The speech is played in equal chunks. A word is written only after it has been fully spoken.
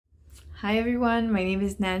Hi everyone, my name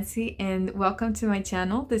is Nancy and welcome to my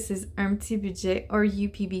channel. This is Un Petit Budget, or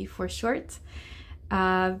UPB for short.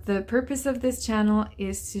 The purpose of this channel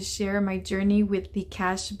is to share my journey with the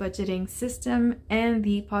cash budgeting system and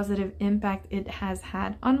the positive impact it has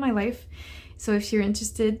had on my life. So if you're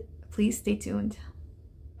interested, please stay tuned.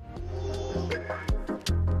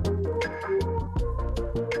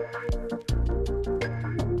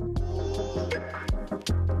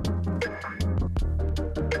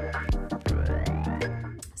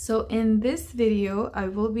 So in this video, I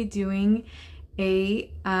will be doing an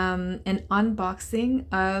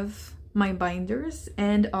unboxing of my binders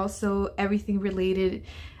and also everything related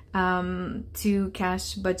to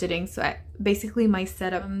cash budgeting. So basically my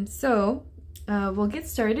setup. We'll get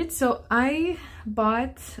started. So I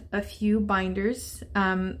bought a few binders.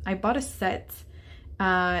 I bought a set.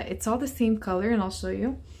 It's all the same color and I'll show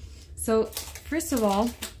you. So first of all,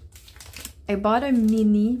 I bought a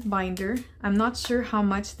mini binder. I'm not sure how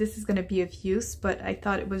much this is going to be of use, but I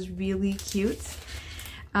thought it was really cute.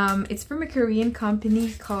 It's from a Korean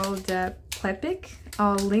company called Plepic.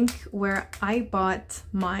 I'll link where I bought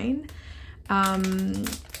mine. I'll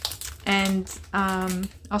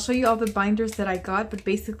show you all the binders that I got, but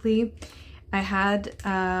basically I had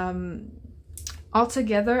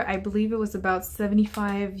altogether, I believe it was about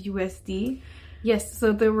 75 USD. Yes,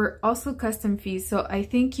 so there were also custom fees, so I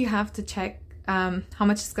think you have to check how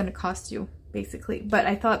much it's going to cost you, basically. But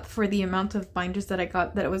I thought for the amount of binders that I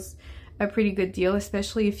got, that it was a pretty good deal,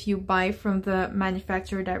 especially if you buy from the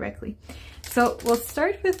manufacturer directly. So we'll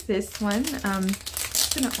start with this one. I'm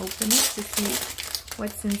just going to open it to see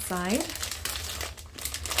what's inside.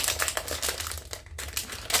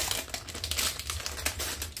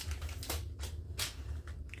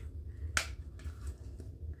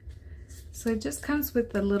 So it just comes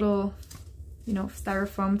with a little,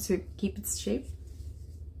 styrofoam to keep its shape.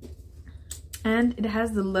 And it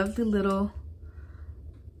has the lovely little,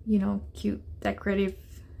 cute decorative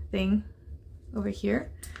thing over here.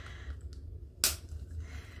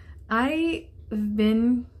 I've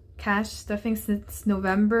been cash stuffing since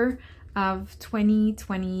November of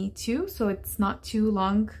 2022, so it's not too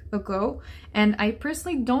long ago. And I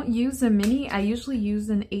personally don't use a mini. I usually use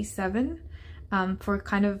an A7. For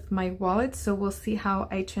kind of my wallet, so we'll see how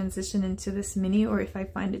I transition into this mini or if I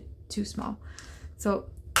find it too small. So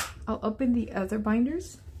I'll open the other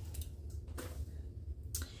binders.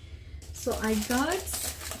 So I got,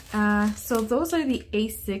 so those are the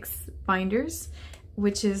A6 binders,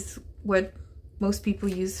 which is what most people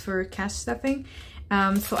use for cash stuffing.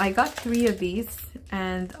 So I got 3 of these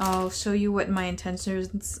and I'll show you what my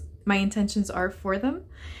intentions are for them.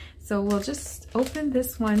 So we'll just open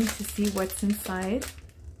this one to see what's inside.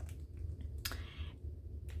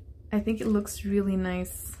 I think it looks really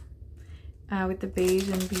nice with the beige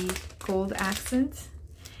and the gold accent.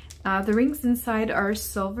 The rings inside are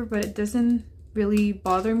silver, but it doesn't really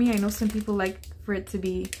bother me. I know some people like for it to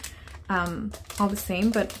be all the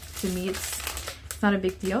same, but to me it's not a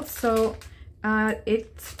big deal. So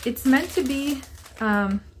it's meant to be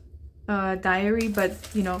a diary, but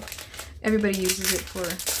everybody uses it for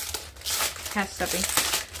cash stuffing.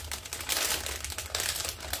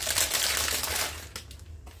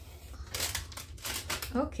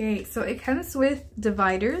 Okay, so it comes with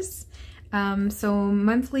dividers. So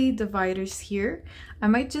monthly dividers here. I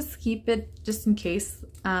might just keep it just in case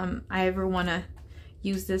I ever want to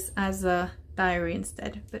use this as a diary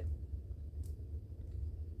instead. But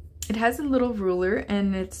it has a little ruler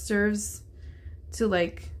and it serves to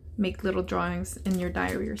like make little drawings in your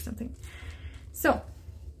diary or something. So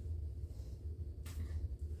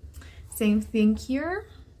same thing here.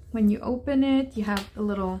 When you open it, you have a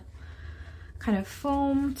little kind of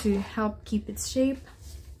foam to help keep its shape.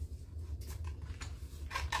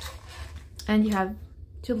 And you have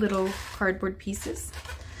 2 little cardboard pieces.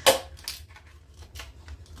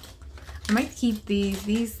 I might keep these.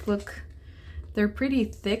 These they're pretty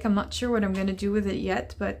thick. I'm not sure what I'm going to do with it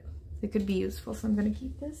yet, but they could be useful, so I'm going to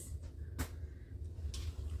keep this.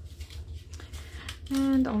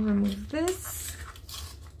 And I'll remove this.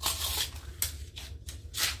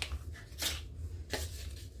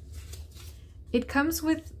 It comes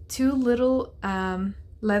with 2 little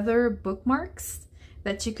leather bookmarks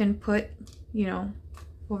that you can put,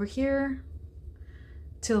 over here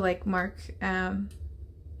to like mark a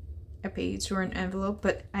page or an envelope,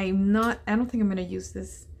 but I don't think I'm going to use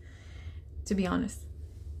this, to be honest.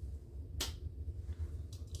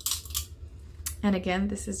 And again,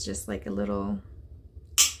 this is just like a little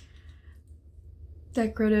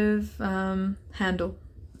decorative handle.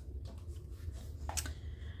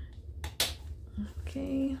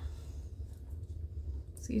 Okay,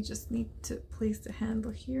 so So you just need to place the handle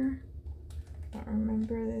here. I don't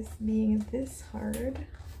remember this being this hard.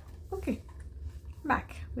 Okay,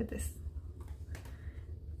 back with this.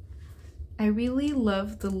 I really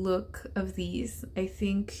love the look of these. I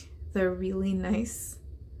think they're really nice.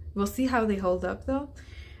 We'll see how they hold up though.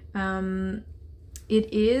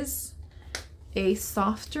 It is a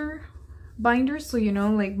softer binder, so you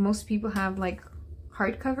know, like most people have like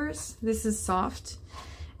hard covers. This is soft,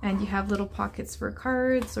 and you have little pockets for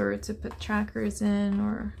cards or to put trackers in,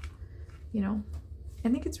 or you know, I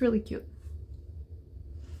think it's really cute.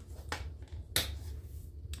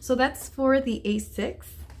 So that's for the A6.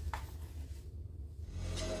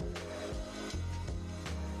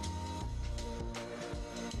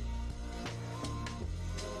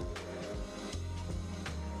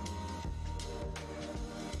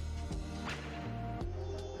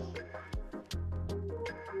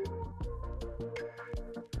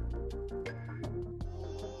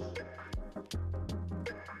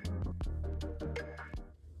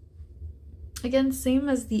 Again, same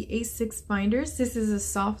as the A6 binders. This is a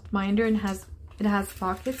soft binder and it has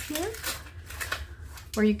pockets here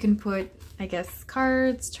where you can put, I guess,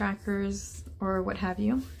 cards, trackers, or what have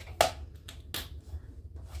you.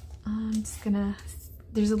 I'm just gonna,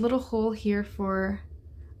 there's a little hole here for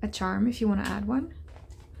a charm if you want to add one.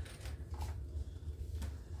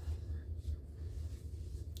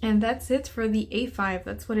 And that's it for the A5.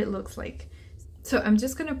 That's what it looks like. So I'm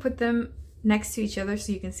just gonna put them next to each other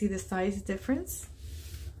so you can see the size difference.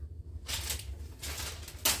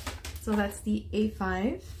 So that's the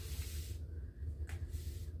A5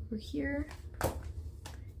 over here,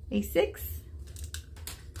 A6,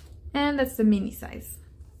 and that's the mini size,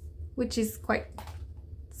 which is quite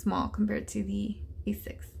small compared to the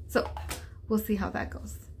A6. So we'll see how that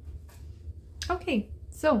goes. Okay,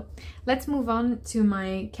 so let's move on to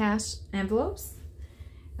my cash envelopes.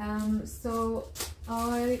 So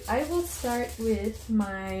I will start with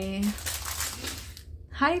my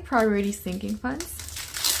high priority sinking funds.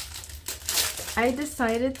 I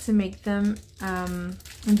decided to make them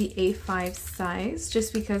in the A5 size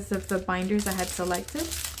just because of the binders I had selected.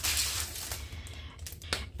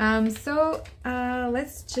 So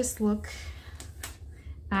let's just look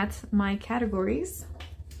at my categories.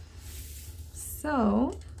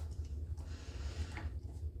 So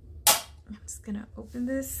I'm just gonna open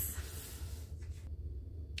this.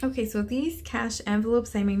 Okay, so these cash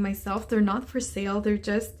envelopes I made myself. They're not for sale, they're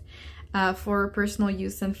just for personal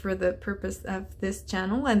use and for the purpose of this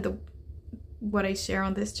channel and what I share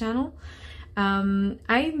on this channel.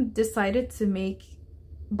 I decided to make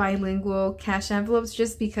bilingual cash envelopes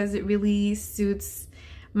just because it really suits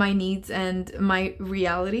my needs and my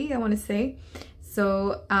reality, I want to say.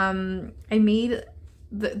 So I made,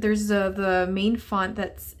 there's the main font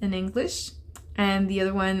that's in English and the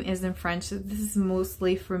other one is in French. So this is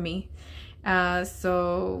mostly for me.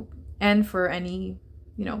 So, and for any,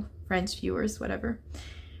 you know, French viewers, whatever.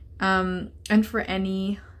 And for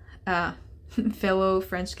any fellow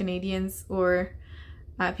French Canadians or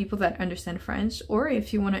people that understand French, or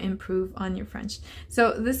if you want to improve on your French.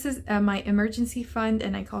 So this is my emergency fund,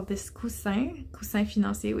 and I call this coussin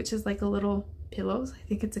financier, which is like a little pillow. I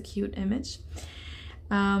think it's a cute image.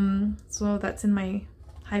 So that's in my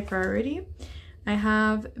high priority. I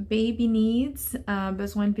have baby needs,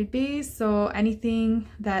 besoin bébé, so anything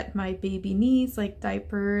that my baby needs, like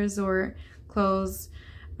diapers or clothes,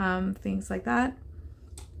 things like that.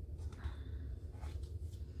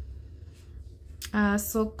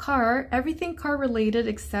 So car, everything car related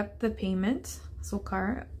except the payment. So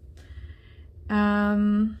car.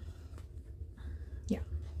 Yeah.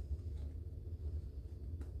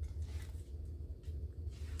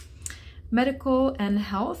 Medical and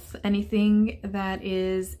health, anything that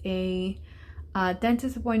is a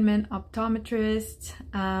dentist appointment, optometrist.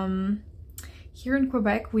 Here in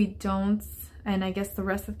Quebec, we don't, and I guess the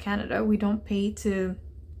rest of Canada, we don't pay to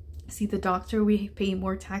see the doctor. We pay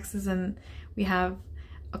more taxes, and we have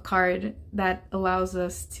a card that allows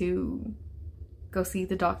us to go see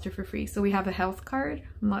the doctor for free. So we have a health card.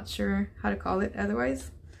 I'm not sure how to call it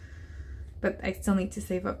otherwise, but I still need to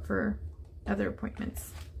save up for other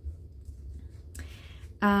appointments.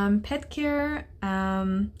 Pet care.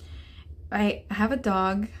 I have a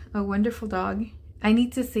dog, a wonderful dog. I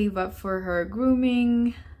need to save up for her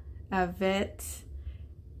grooming, a vet,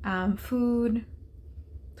 food,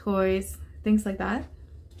 toys, things like that.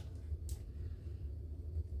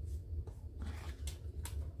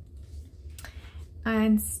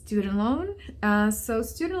 And student loan. So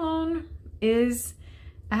student loan is,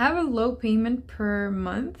 I have a low payment per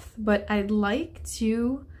month, but I'd like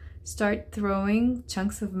to start throwing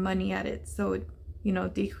chunks of money at it. So you know,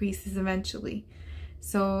 decreases eventually.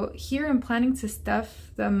 So here I'm planning to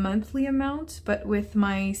stuff the monthly amount, but with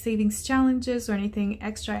my savings challenges or anything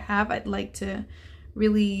extra I have, I'd like to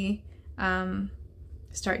really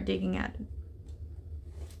start digging at it.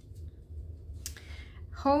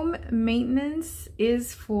 Home maintenance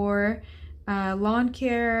is for lawn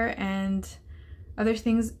care and other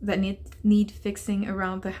things that need fixing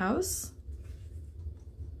around the house.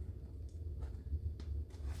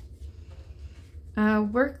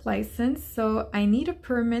 Work license, so I need a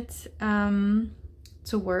permit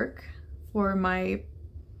to work for my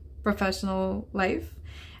professional life.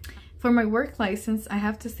 For my work license, I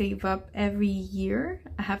have to save up every year.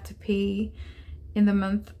 I have to pay in the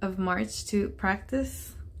month of March to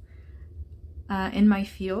practice in my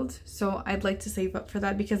field. So I'd like to save up for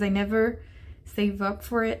that because I never save up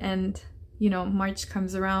for it, and you know, March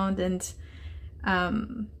comes around and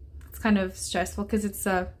it's kind of stressful because it's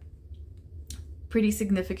a pretty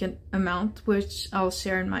significant amount, which I'll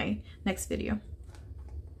share in my next video.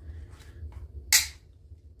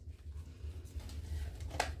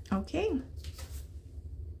 Okay,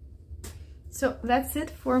 so that's it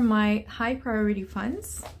for my high priority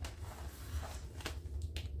funds.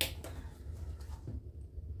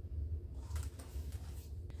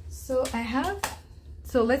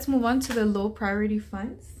 So let's move on to the low priority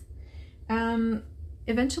funds.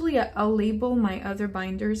 Eventually I'll label my other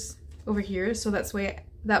binders over here, so that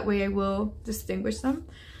way I will distinguish them.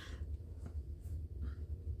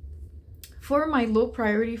 For my low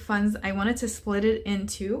priority funds, I wanted to split it in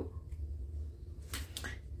two.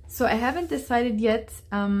 So I haven't decided yet.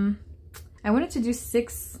 I wanted to do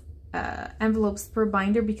 6 envelopes per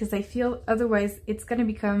binder because I feel otherwise it's gonna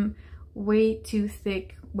become way too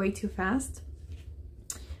thick, way too fast.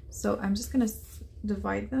 So I'm just gonna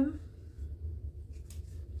divide them.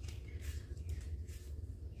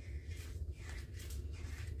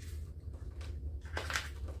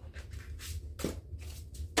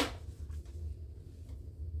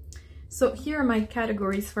 So here are my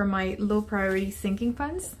categories for my low priority sinking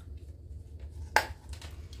funds.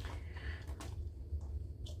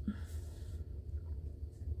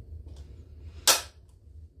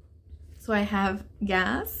 So I have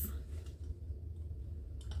gas,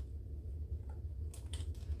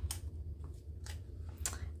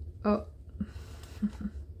 oh,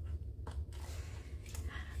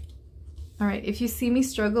 all right, if you see me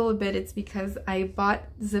struggle a bit, it's because I bought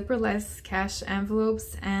zipperless cash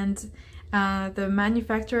envelopes, and the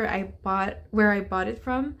manufacturer where I bought it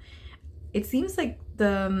from, it seems like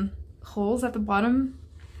the holes at the bottom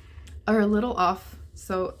are a little off,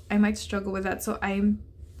 so I might struggle with that. So I'm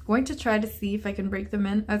going to try to see if I can break them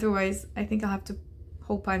in. Otherwise, I think I'll have to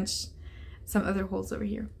hole punch some other holes over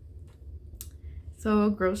here. So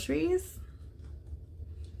groceries,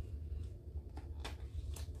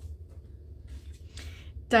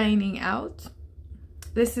 dining out.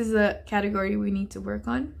 This is a category we need to work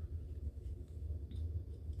on.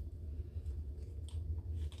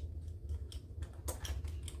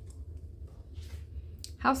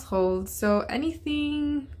 Household, so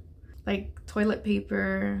anything like toilet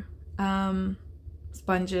paper,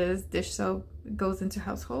 sponges, dish soap goes into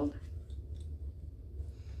household.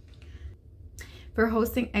 For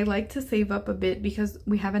hosting, I like to save up a bit because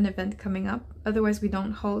we have an event coming up. Otherwise, we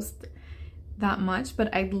don't host that much,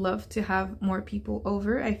 but I'd love to have more people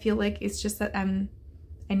over. I feel like it's just that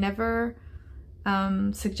I never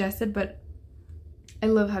suggested, but I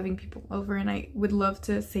love having people over, and I would love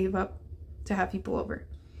to save up to have people over.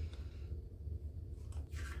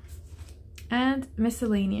 And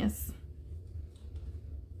miscellaneous.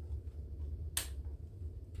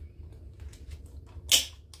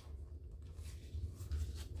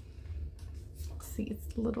 See,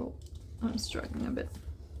 it's a little, I'm struggling a bit.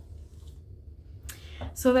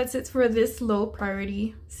 So that's it for this low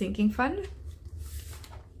priority sinking fund.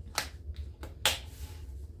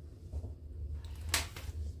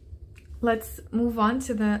 Let's move on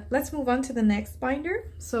to the next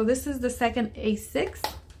binder. So this is the second A6.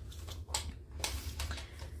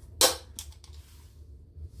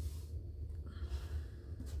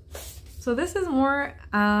 So this is more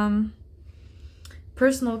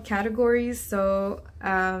personal categories. So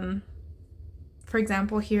for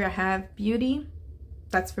example, here I have beauty.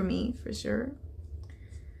 That's for me, for sure.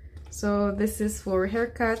 So this is for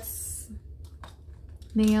haircuts,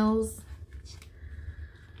 nails,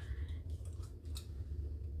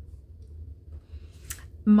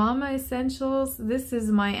 Mama Essentials. This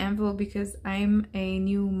is my envelope because I'm a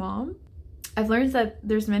new mom. I've learned that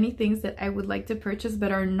there's many things that I would like to purchase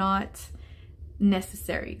but are not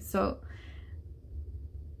necessary. So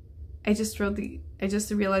I just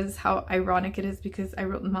realized how ironic it is because I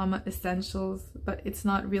wrote Mama Essentials, but it's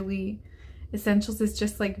not really essentials. It's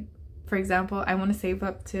just like, for example, I want to save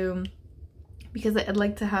up to, because I'd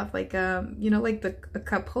like to have like you know, like a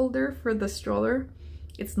cup holder for the stroller.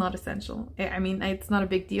 It's not essential. I mean, it's not a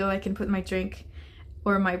big deal. I can put my drink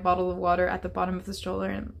or my bottle of water at the bottom of the stroller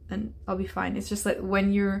and I'll be fine. It's just like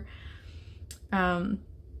when you're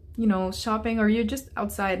you know, shopping or you're just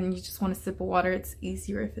outside and you just want a sip of water, it's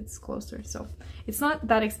easier if it's closer. So it's not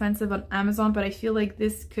that expensive on Amazon, but I feel like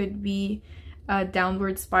this could be a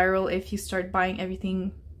downward spiral if you start buying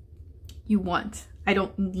everything you want. I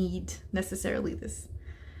don't need necessarily this,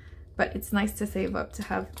 but it's nice to save up to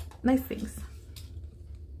have nice things.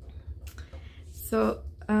 So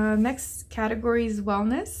next category is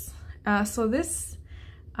wellness. So this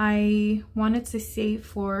I wanted to save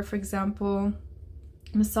for example,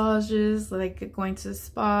 massages, like going to the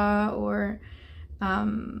spa or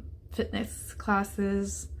fitness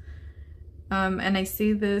classes. And I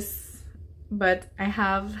say this, but I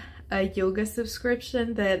have a yoga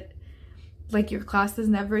subscription that like your classes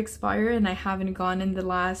never expire, and I haven't gone in the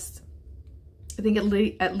last, I think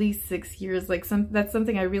at least 6 years. Like that's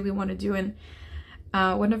something I really want to do. And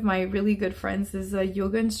one of my really good friends is a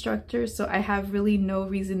yoga instructor, so I have really no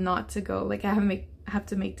reason not to go. Like I have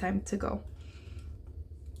to make time to go.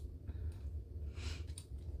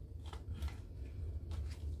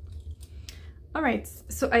 Alright,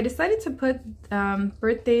 so I decided to put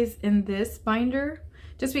birthdays in this binder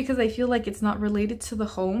just because I feel like it's not related to the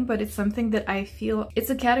home, but it's something that I feel, it's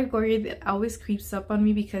a category that always creeps up on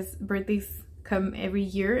me because birthdays come every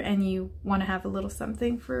year and you want to have a little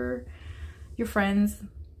something for your friends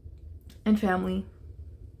and family.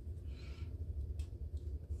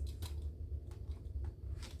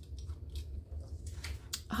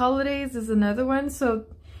 Holidays is another one. So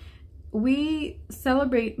we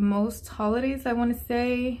celebrate most holidays, I want to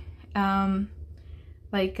say,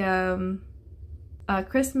 like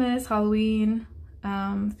Christmas, Halloween,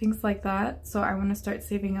 things like that. So I want to start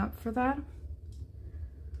saving up for that.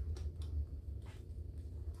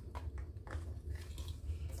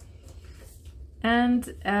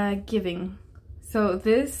 And giving. So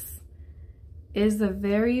this is a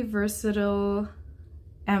very versatile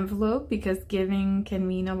envelope because giving can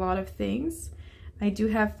mean a lot of things. I do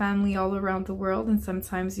have family all around the world, and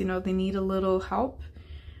sometimes, you know, they need a little help.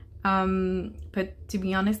 But to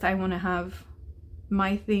be honest, I want to have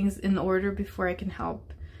my things in order before I can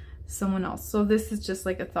help someone else. So this is just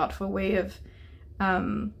like a thoughtful way of,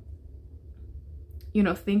 you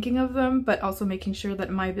know, thinking of them, but also making sure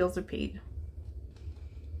that my bills are paid.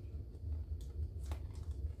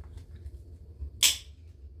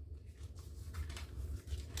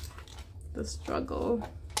 The struggle.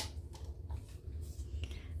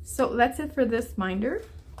 So that's it for this binder.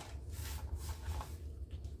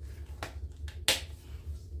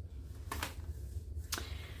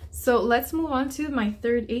 So let's move on to my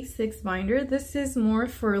third A6 binder. This is more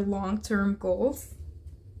for long-term goals.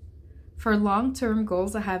 For long-term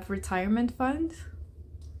goals, I have retirement fund.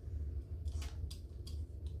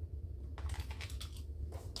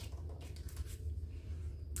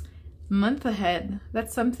 Month ahead.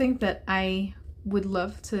 That's something that I would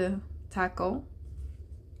love to tackle.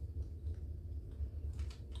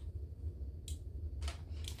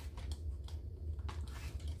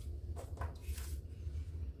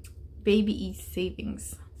 Baby E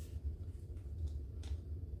savings.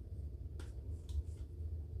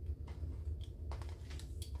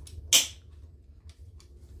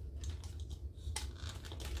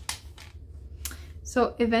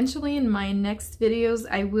 So eventually in my next videos,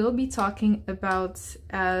 I will be talking about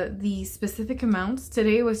the specific amounts.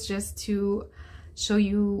 Today was just to show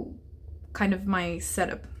you kind of my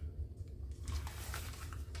setup.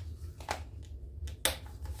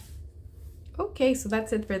 Okay, so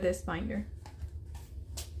that's it for this binder.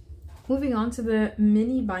 Moving on to the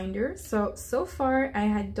mini binder. So far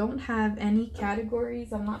I don't have any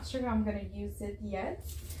categories. I'm not sure how I'm gonna use it yet.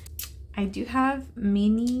 I do have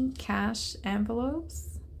mini cash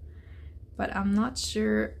envelopes, but I'm not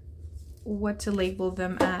sure what to label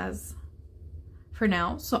them as for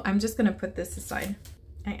now. So I'm just gonna put this aside.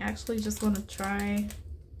 I actually just want to try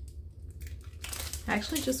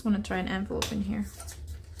an envelope in here.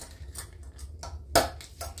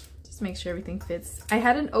 Make sure everything fits. I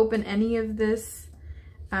hadn't opened any of this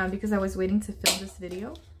because I was waiting to film this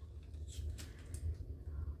video.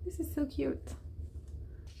 This is so cute.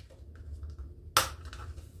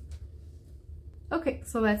 Okay,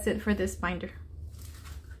 so that's it for this binder.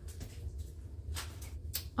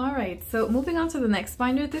 All right, so moving on to the next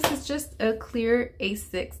binder. This is just a clear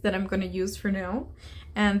A6 that I'm going to use for now.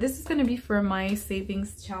 and this is going to be for my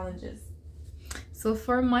savings challenges. So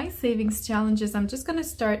for my savings challenges, I'm just going to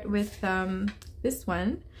start with this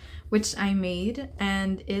one, which I made,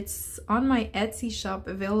 and it's on my Etsy shop,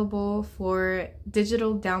 available for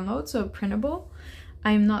digital download, so printable.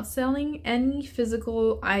 I'm not selling any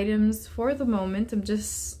physical items for the moment. I'm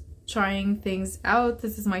just trying things out.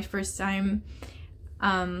 This is my first time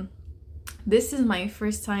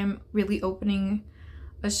really opening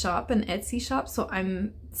a shop, an Etsy shop, so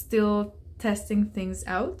I'm still testing things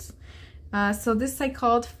out. So this I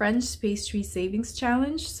called French Pastry Savings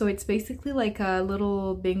Challenge. So it's basically like a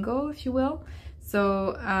little bingo, if you will.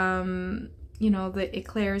 So you know, the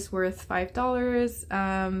eclair is worth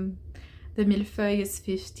 $5, the millefeuille is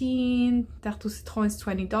 $15, tarte au citron is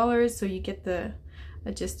 $20, so you get the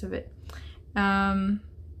gist of it.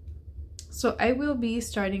 So I will be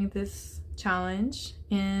starting this challenge,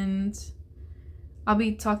 and I'll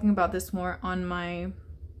be talking about this more on my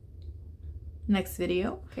next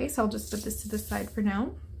video. Okay, so I'll just put this to the side for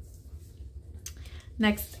now.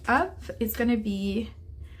 Next up is gonna be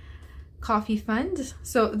coffee fund.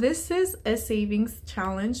 So this is a savings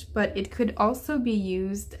challenge, but it could also be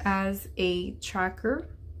used as a tracker.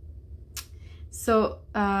 So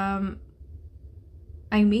I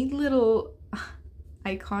made little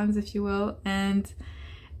icons, if you will, and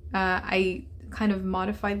I kind of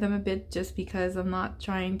modified them a bit just because I'm not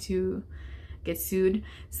trying to get sued.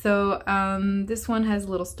 So this one has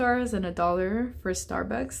little stars and $1 for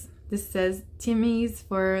Starbucks. This says Timmy's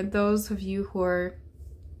for those of you who are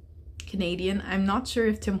Canadian. I'm not sure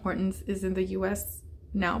if Tim Hortons is in the US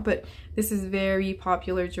now, but this is very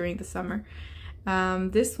popular during the summer.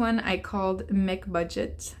 This one I called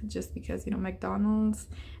McBudget, just because, you know, McDonald's.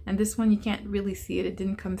 And this one you can't really see it, it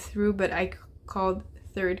didn't come through, but I called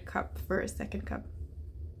Third Cup for a second cup.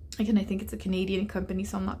 Again, I think it's a Canadian company,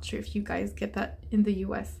 so I'm not sure if you guys get that in the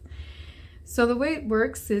US. So the way it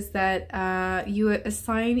works is that you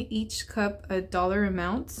assign each cup a dollar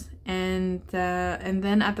amount, and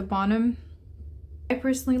then at the bottom, I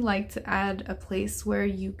personally like to add a place where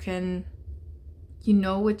you can, you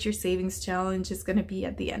know, what your savings challenge is going to be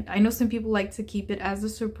at the end. I know some people like to keep it as a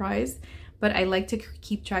surprise, but I like to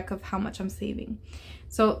keep track of how much I'm saving.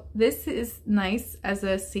 So this is nice as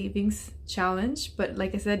a savings challenge, but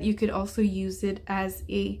like I said, you could also use it as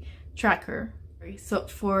a tracker, so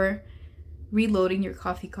for reloading your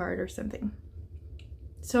coffee cart or something.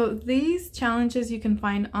 So these challenges you can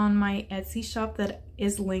find on my Etsy shop that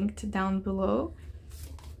is linked down below.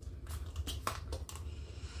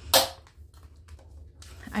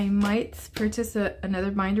 I might purchase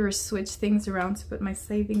another binder or switch things around to put my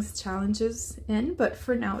savings challenges in, but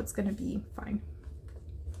for now it's gonna be fine.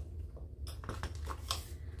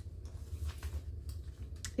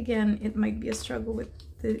 Again, it might be a struggle with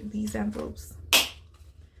these envelopes,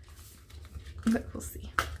 but we'll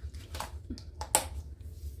see.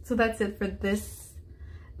 So that's it for this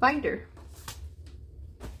binder.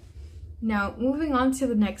 Now, moving on to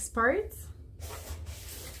the next part.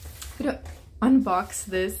 I'm gonna unbox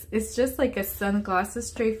this. It's just like a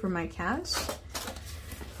sunglasses tray for my cash,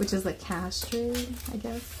 which is like cash tray, I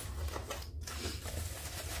guess.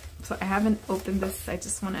 So I haven't opened this. I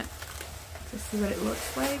just want to see what it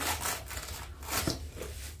looks like.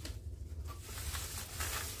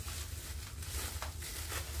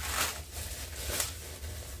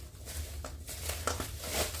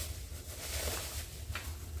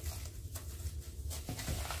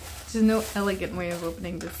 There's no elegant way of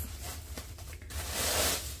opening this.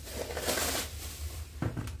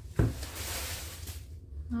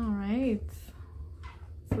 Alright,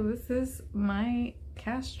 so this is my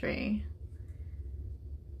cash tray.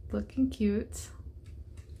 Looking cute.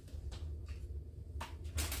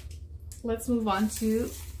 Let's move on to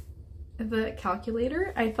the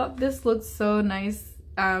calculator. I thought this looked so nice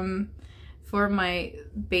for my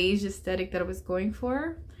beige aesthetic that I was going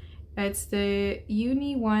for. It's the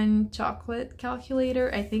Uni 1 chocolate calculator.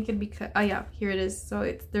 I think it'd be, oh yeah, here it is.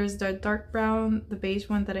 So there's the dark brown, the beige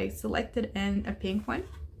one that I selected, and a pink one.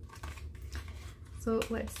 So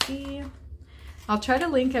let's see. I'll try to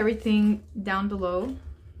link everything down below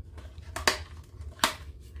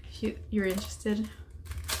if you're interested.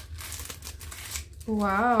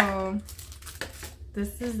 Wow,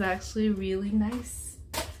 this is actually really nice.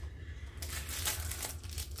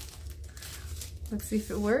 Let's see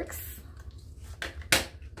if it works.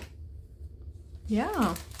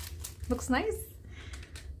 Yeah, looks nice.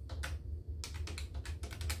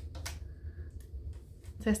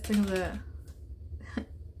 Testing the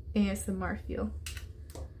ASMR feel.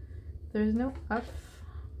 There's no up.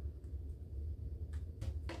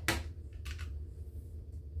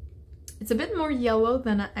 It's a bit more yellow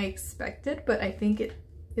than I expected, but I think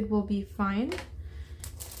it will be fine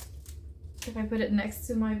if I put it next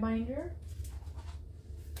to my binder.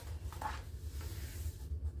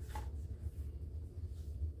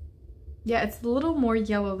 Yeah, it's a little more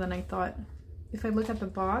yellow than I thought. If I look at the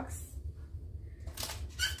box,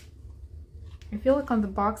 I feel like on the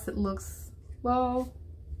box it looks, well,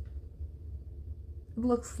 it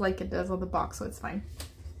looks like it does on the box, so it's fine.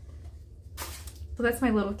 So that's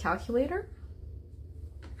my little calculator.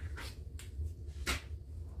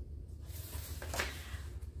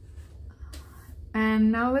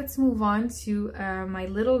 And now let's move on to my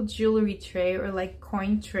little jewelry tray, or like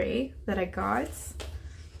coin tray that I got.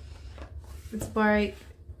 It's by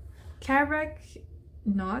Carrack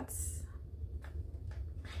Knots.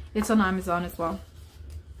 It's on Amazon as well.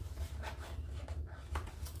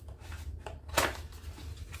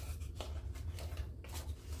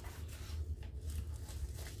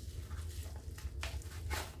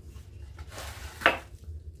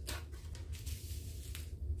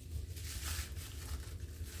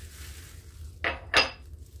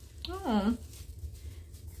 Oh,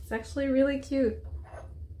 it's actually really cute.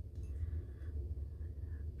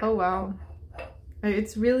 Oh wow,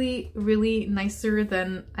 it's really, really nicer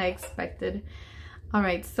than I expected. All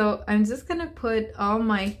right, so I'm just gonna put all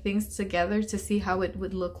my things together to see how it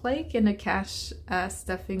would look like in a cash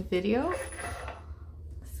stuffing video.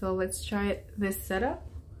 So let's try this setup.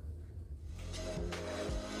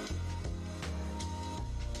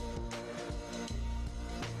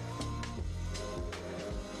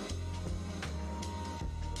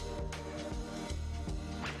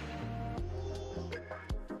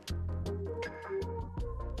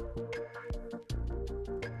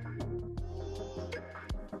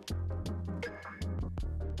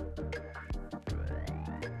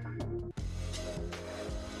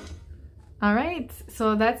 All right,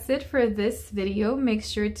 so that's it for this video. Make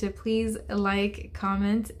sure to please like,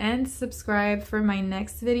 comment, and subscribe for my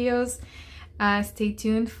next videos. Stay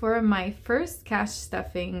tuned for my first cash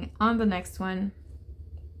stuffing on the next one.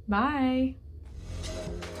 Bye!